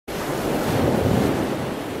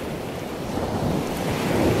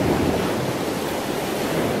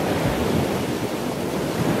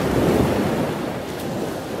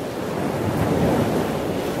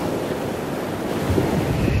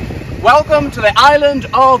welcome to the island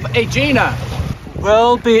of Aegina.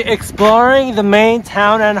 We'll be exploring the main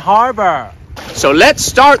town and harbor. So let's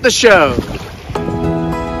start the show.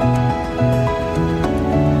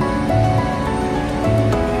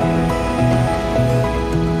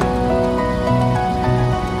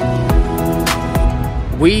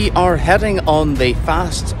 We are heading on the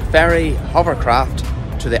fast ferry hovercraft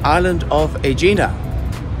to the island of Aegina,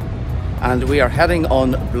 and we are heading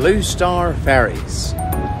on Blue Star ferries.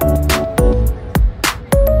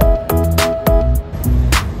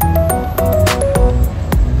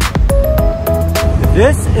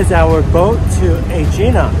 This is our boat to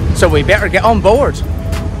Aegina. So we better get on board.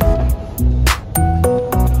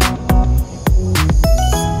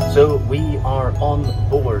 So we are on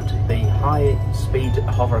board the high-speed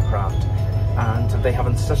hovercraft, and they have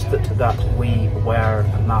insisted that we wear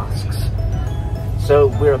masks. So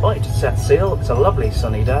we're about to set sail. It's a lovely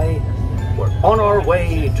sunny day. We're on our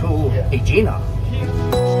way to Aegina.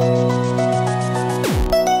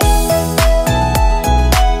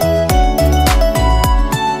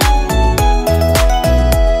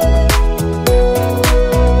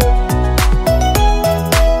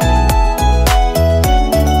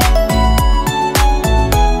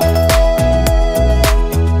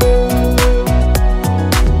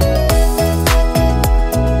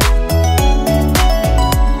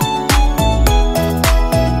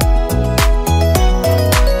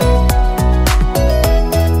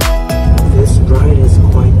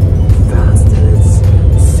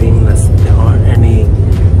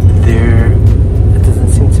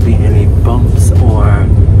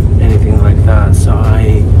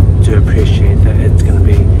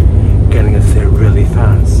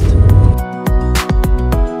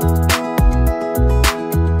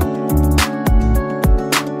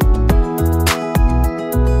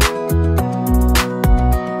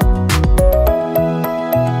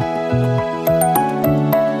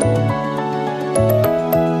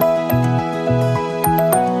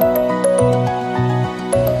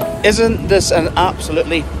 Isn't this an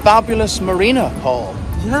absolutely fabulous marina, Paul?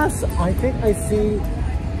 Yes, I think I see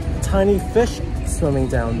tiny fish swimming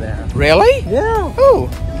down there. Really? Yeah. Oh.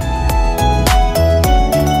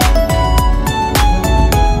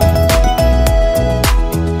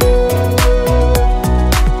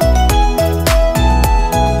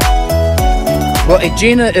 Well,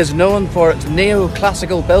 Aegina is known for its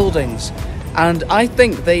neoclassical buildings, and I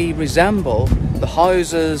think they resemble the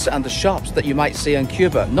houses and the shops that you might see in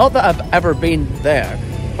Cuba. Not that I've ever been there,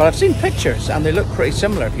 but I've seen pictures and they look pretty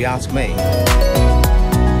similar if you ask me.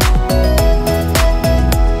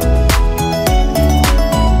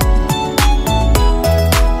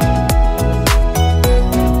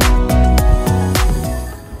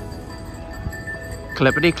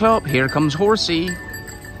 Clippity clop, here comes Horsey.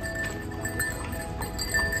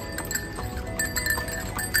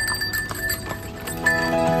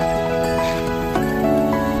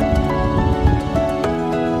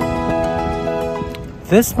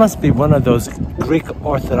 This must be one of those Greek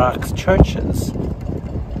Orthodox churches.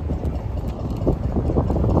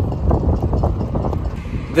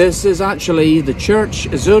 This is actually the Church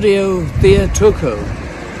Zodio Theotoko.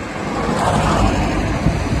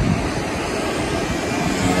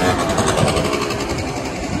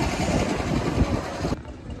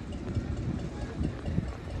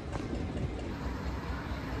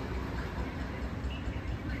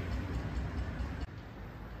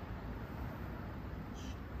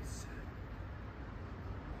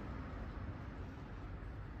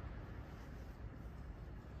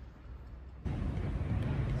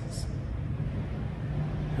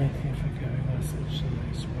 Thank you for giving us such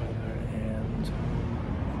nice weather and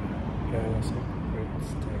giving us a great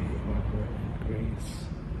stay over in Greece.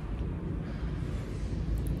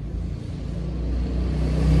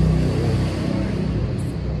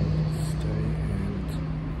 Stay and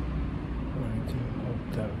I do hope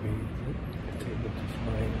that we are able to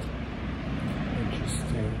find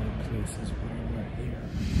interesting places while we're here.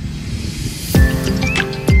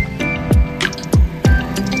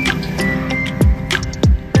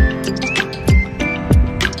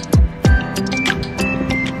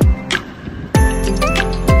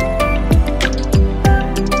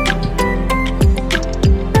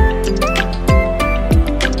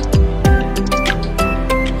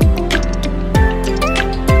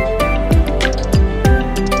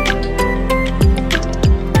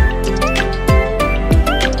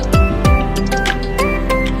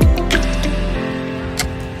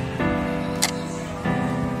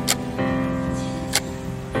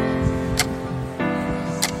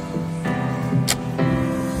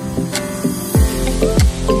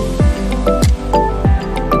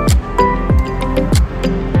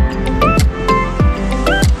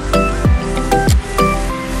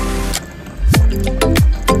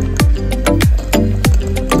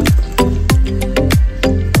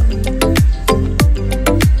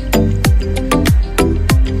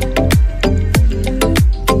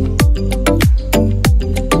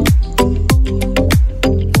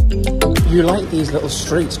 You like these little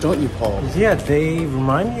streets, don't you, Paul? Yeah, they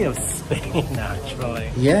remind me of Spain, actually.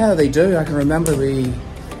 Yeah, they do. I can remember we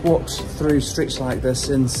walked through streets like this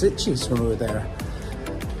in Sitges when we were there.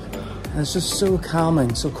 And it's just so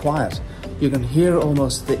calming, so quiet. You can hear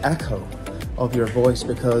almost the echo of your voice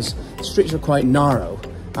because the streets are quite narrow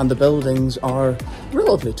and the buildings are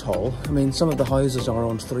relatively tall. I mean, some of the houses are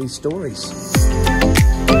on 3 stories.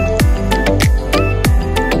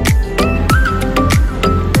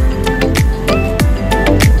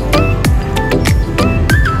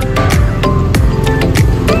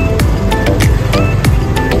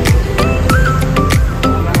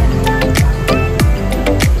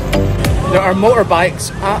 There are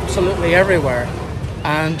motorbikes absolutely everywhere,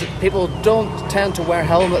 and people don't tend to wear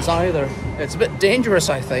helmets either. It's a bit dangerous,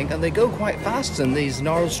 I think, and they go quite fast in these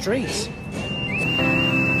narrow streets.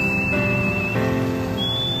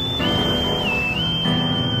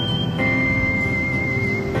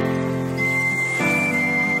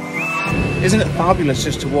 Isn't it fabulous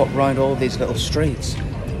just to walk around all these little streets?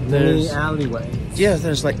 Many alleyways. Yeah,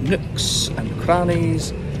 there's like nooks and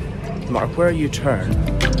crannies, no matter where you turn.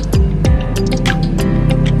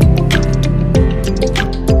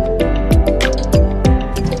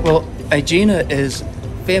 Well, Aegina is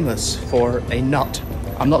famous for a nut.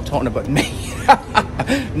 I'm not talking about me.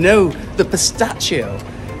 No, the pistachio.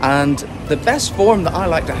 And the best form that I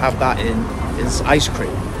like to have that in is ice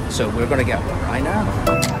cream. So we're going to get one right now.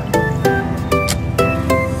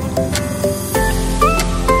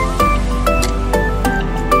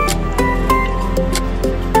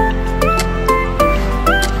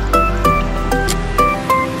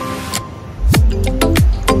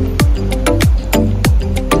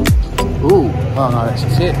 Oh no, let's a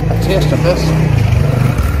taste of this.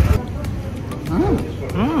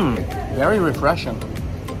 Very refreshing.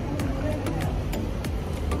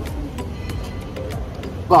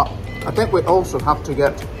 But I think we also have to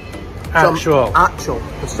get some actual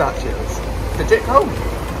pistachios to take home.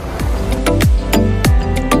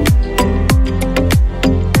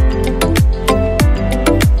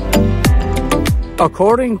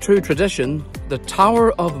 According to tradition, the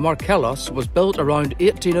Tower of Markellos was built around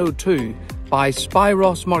 1802 by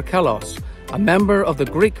Spyros Markellos, a member of the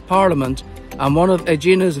Greek Parliament and one of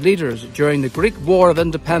Aegina's leaders during the Greek War of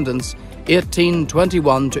Independence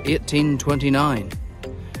 1821 to 1829.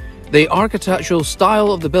 The architectural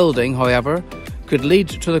style of the building, however, could lead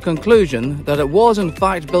to the conclusion that it was in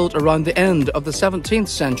fact built around the end of the 17th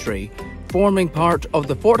century, forming part of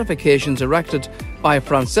the fortifications erected by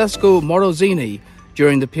Francesco Morosini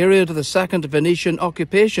during the period of the Second Venetian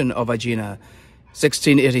occupation of Aegina,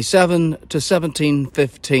 1687 to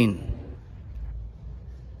 1715.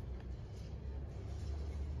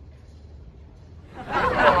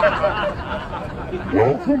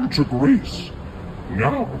 Welcome to Greece.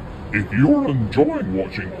 Now, if you're enjoying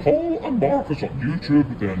watching Paul and Marcus on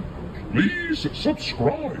YouTube, then please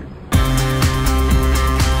subscribe.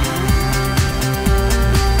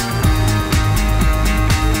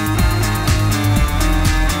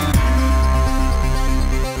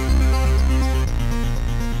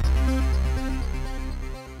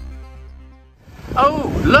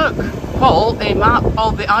 Oh, look! Paul, a map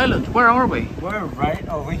of the island. Where are we? We're right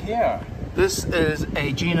over here. This is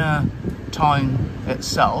Aegina town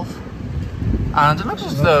itself. And it looks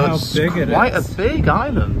as though it's quite a big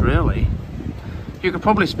island, really. You could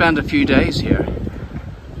probably spend a few days here.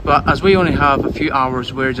 But as we only have a few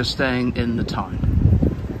hours, we're just staying in the town.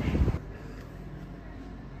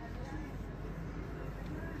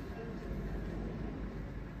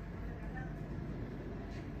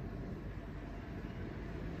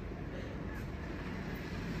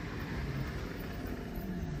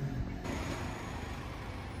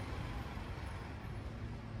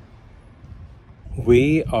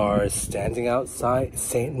 We are standing outside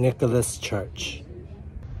St. Nicholas Church.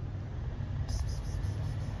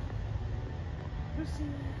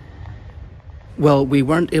 Well, we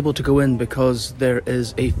weren't able to go in because there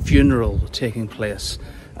is a funeral taking place.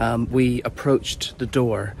 We approached the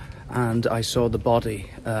door and I saw the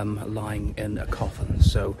body lying in a coffin.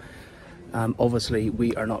 So obviously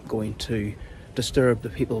we are not going to disturb the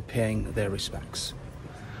people paying their respects.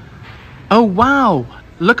 Oh wow!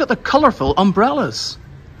 Look at the colourful umbrellas.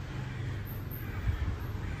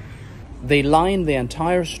 They line the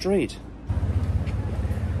entire street.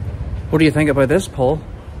 What do you think about this, Paul?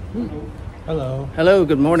 Hello. Hello,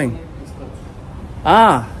 good morning.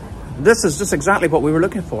 Ah, this is just exactly what we were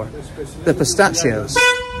looking for. The pistachios.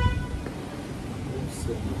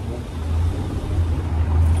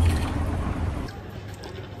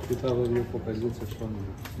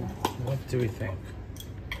 What do we think?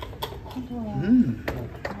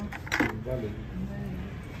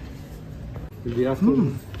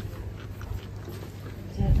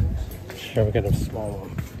 Sure, we get a small one.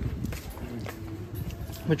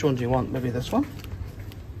 Which one do you want? Maybe this one?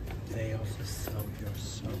 They also sell your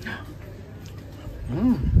soap.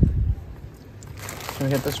 Can we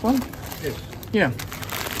get this one? Yes. Yeah.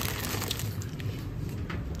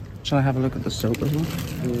 Shall I have a look at the soap as well?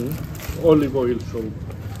 Olive oil soap.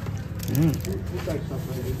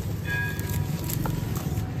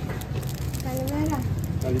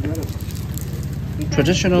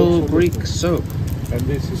 Traditional Greek soap. And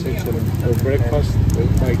this is excellent for breakfast,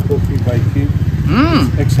 by coffee, by tea.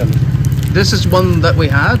 Mm. Excellent. This is one that we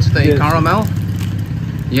had, the Yes. caramel.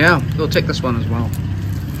 Yeah, we'll take this one as well.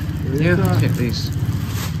 Yeah, we'll take these.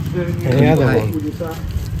 Any other Okay. ones?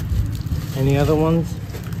 Any other ones?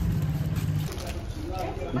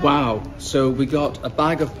 Wow, so we got a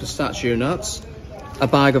bag of pistachio nuts, a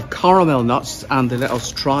bag of caramel nuts, and they let us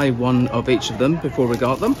try one of each of them before we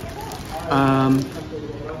got them.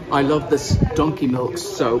 I love this donkey milk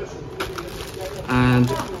soap, and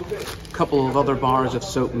a couple of other bars of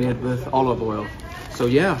soap made with olive oil. So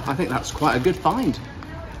yeah, I think that's quite a good find.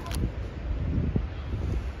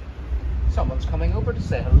 Someone's coming over to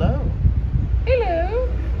say hello. Hello.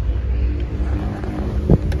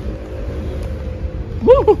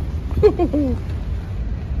 Woo!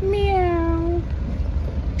 Meow.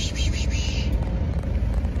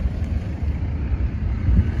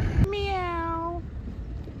 Meow.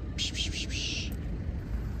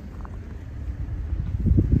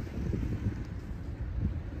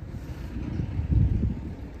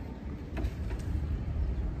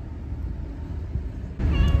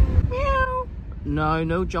 Meow. No,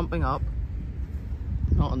 no jumping up.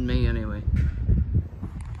 Not on me anyway.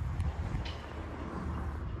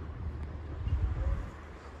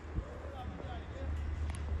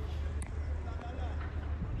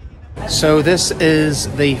 So this is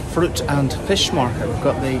the fruit and fish market. We've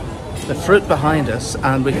got the fruit behind us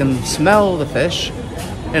and we can smell the fish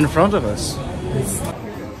in front of us.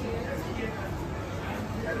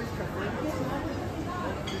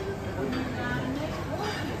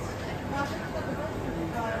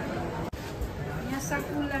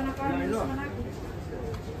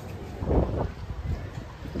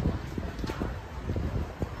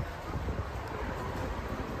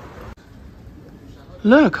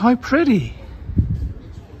 Look, how pretty!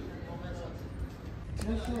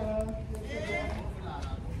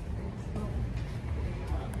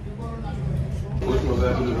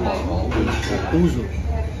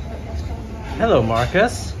 Hello,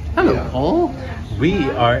 Marcus. Hello, Paul. We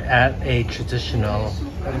are at a traditional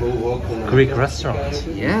Greek restaurant.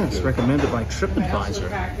 Yes, recommended by TripAdvisor.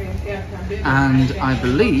 And I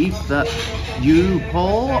believe that you,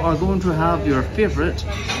 Paul, are going to have your favourite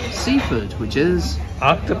seafood, which is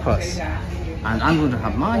Octopus. and I'm going to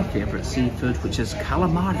have my favourite seafood, which is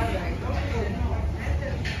calamari.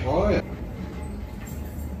 Oh, yeah.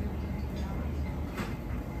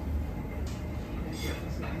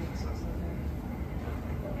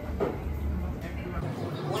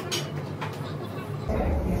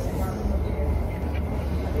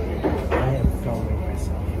 I am filming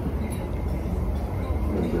myself.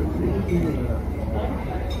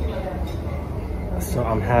 So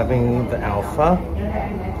I'm having the alpha.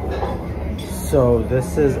 So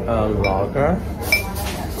this is a lager.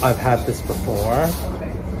 I've had this before,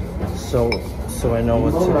 so I know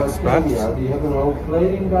what to expect.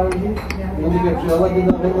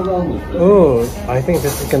 Ooh, I think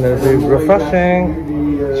this is gonna be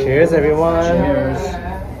refreshing. Cheers, everyone. Cheers.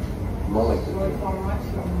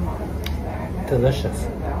 Delicious.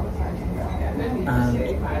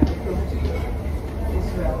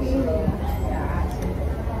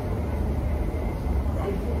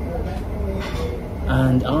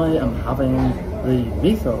 And I am having the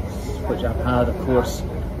mythos, which I've had, of course,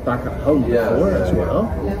 back at home before as well.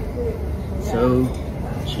 So,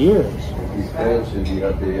 cheers.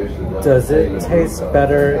 Does it taste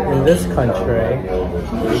better in this country?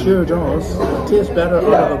 It sure does. It tastes better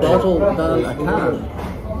out of a bottle than a can.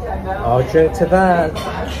 I'll drink to that.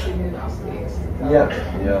 Yeah.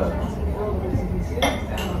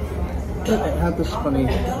 It had this funny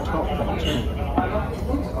top thing too.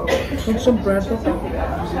 Want some bread with it?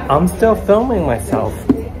 I'm still filming myself.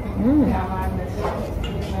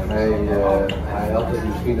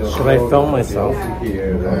 Should I film myself?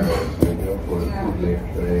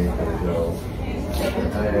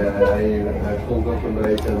 Hij stond ook een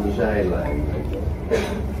beetje aan de zijlijn.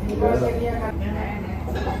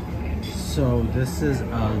 So this is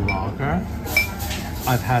a lager.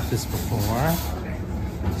 I've had this before.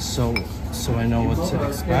 so I know what to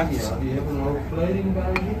expect.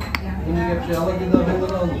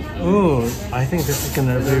 Ooh, I think this is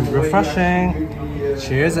gonna be refreshing.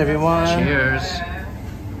 Cheers, everyone. Cheers.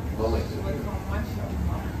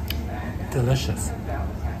 Delicious.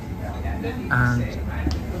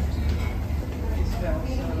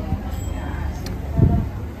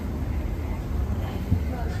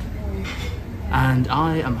 And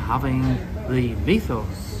I am having the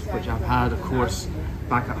mythos, which I've had, of course,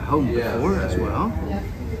 back at home before as well.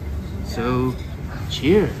 So,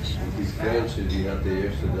 cheers.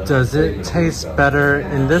 Does it taste better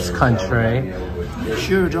in this country? It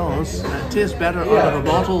sure does. It tastes better out of a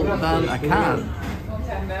bottle than a can.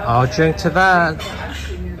 I'll drink to that.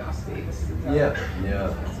 Yeah.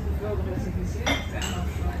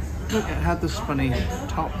 Look, it had this funny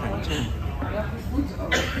top thing too.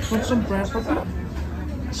 Want some bread for that?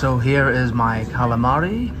 So here is my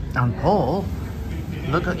calamari, and Paul,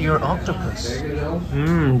 look at your octopus.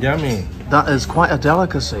 Mmm, yummy. That is quite a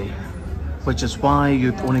delicacy, which is why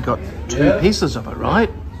you've only got 2 pieces of it, right?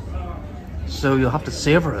 So you'll have to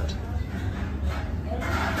savor it.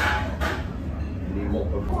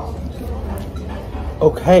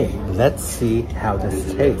 Okay, let's see how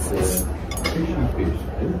this tastes.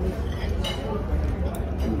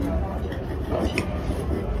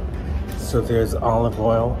 So there's olive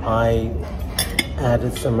oil. I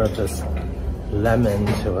added some of this lemon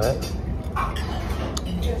to it.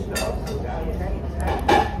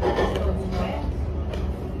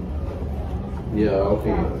 Yeah,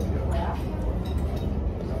 okay.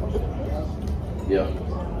 Yeah.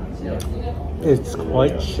 It's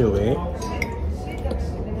quite chewy.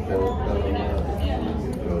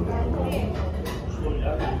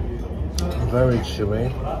 Very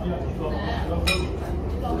chewy.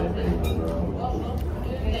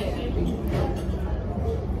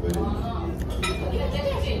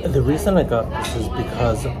 The reason I got this is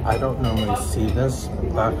because I don't normally see this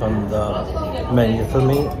back on the menu for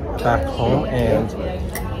me back home, and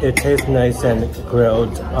it tastes nice and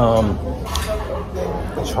grilled,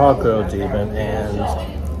 char grilled even, and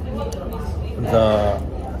the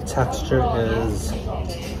texture is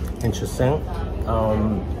interesting.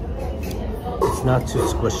 It's not too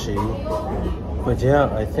squishy, but yeah,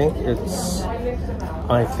 I think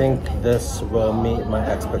this will meet my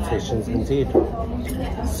expectations indeed.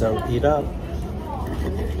 So eat up.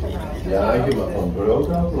 Ja, ik heb maar van brood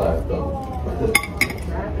afgelaten dan.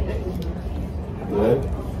 Nee?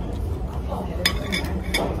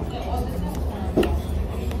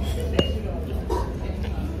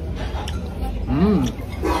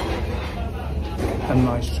 And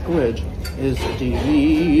my squid is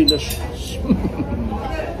delicious.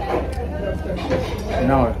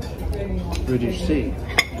 Now, would you see?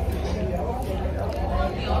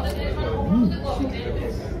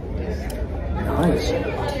 Nice.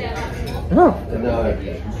 Yeah.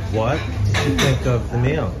 What did you think of the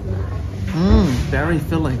meal? Very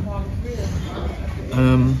filling.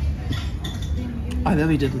 I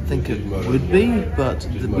really didn't think it would be, but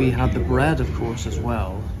we had the bread, of course, as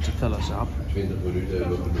well to fill us up.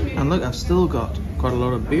 And look, I've still got quite a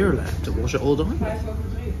lot of beer left to wash it all down with.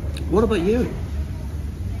 What about you?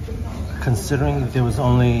 Considering there was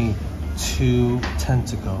only 2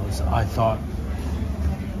 tentacles, I thought,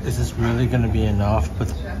 is this really going to be enough?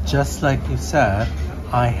 But just like you said,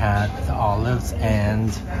 I had the olives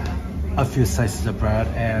and a few slices of bread,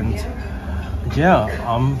 and yeah,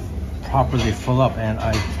 I'm properly full up, and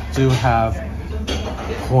I do have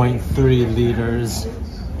 0.3 liters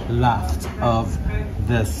left of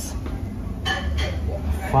this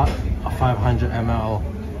 500 ml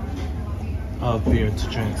of beer to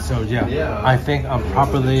drink. So yeah, I think I'm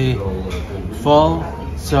properly full.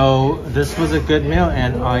 So this was a good meal,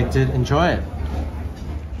 and I did enjoy it.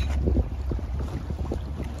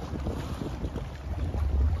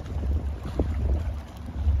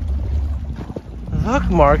 Look,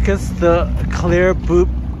 Marcus, the clear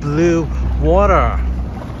blue water.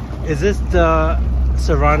 Is this the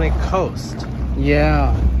Saronic coast?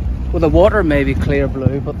 Yeah. Well, the water may be clear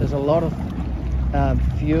blue, but there's a lot of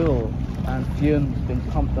fuel and fumes being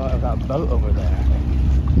pumped out of that boat over there.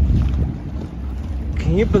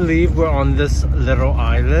 Can you believe we're on this little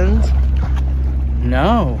island?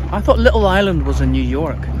 No, I thought Little Island was in New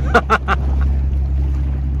York.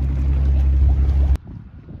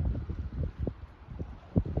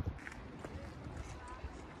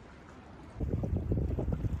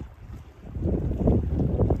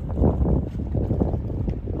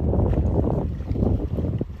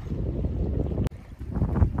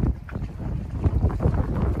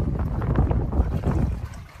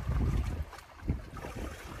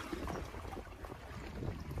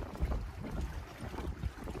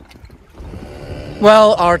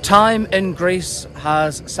 Well, our time in Greece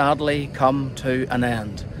has sadly come to an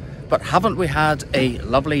end. But haven't we had a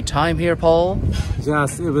lovely time here, Paul?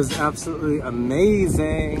 Yes, it was absolutely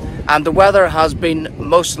amazing. And the weather has been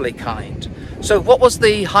mostly kind. So what was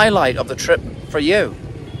the highlight of the trip for you?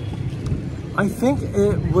 I think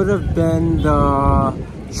it would have been the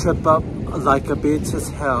trip up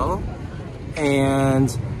Lycabettus Hill, and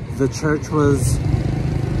the church was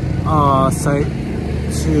a sight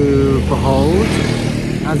to behold,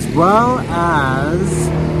 as well as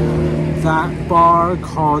that bar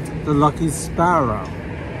called the Lucky Sparrow.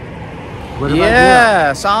 What about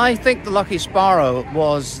Yes, I think the Lucky Sparrow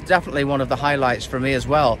was definitely one of the highlights for me as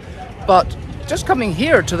well. But just coming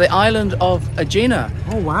here to the island of Aegina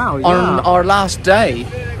you? Oh wow, yeah. on our last day,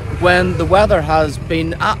 when the weather has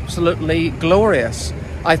been absolutely glorious,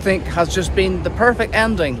 I think has just been the perfect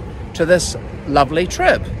ending to this lovely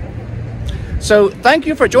trip. So thank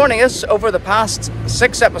you for joining us over the past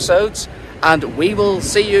 6 episodes, and we will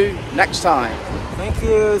see you next time. Thank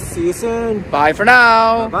you. See you soon. Bye for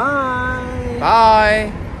now. Bye.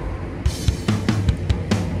 Bye.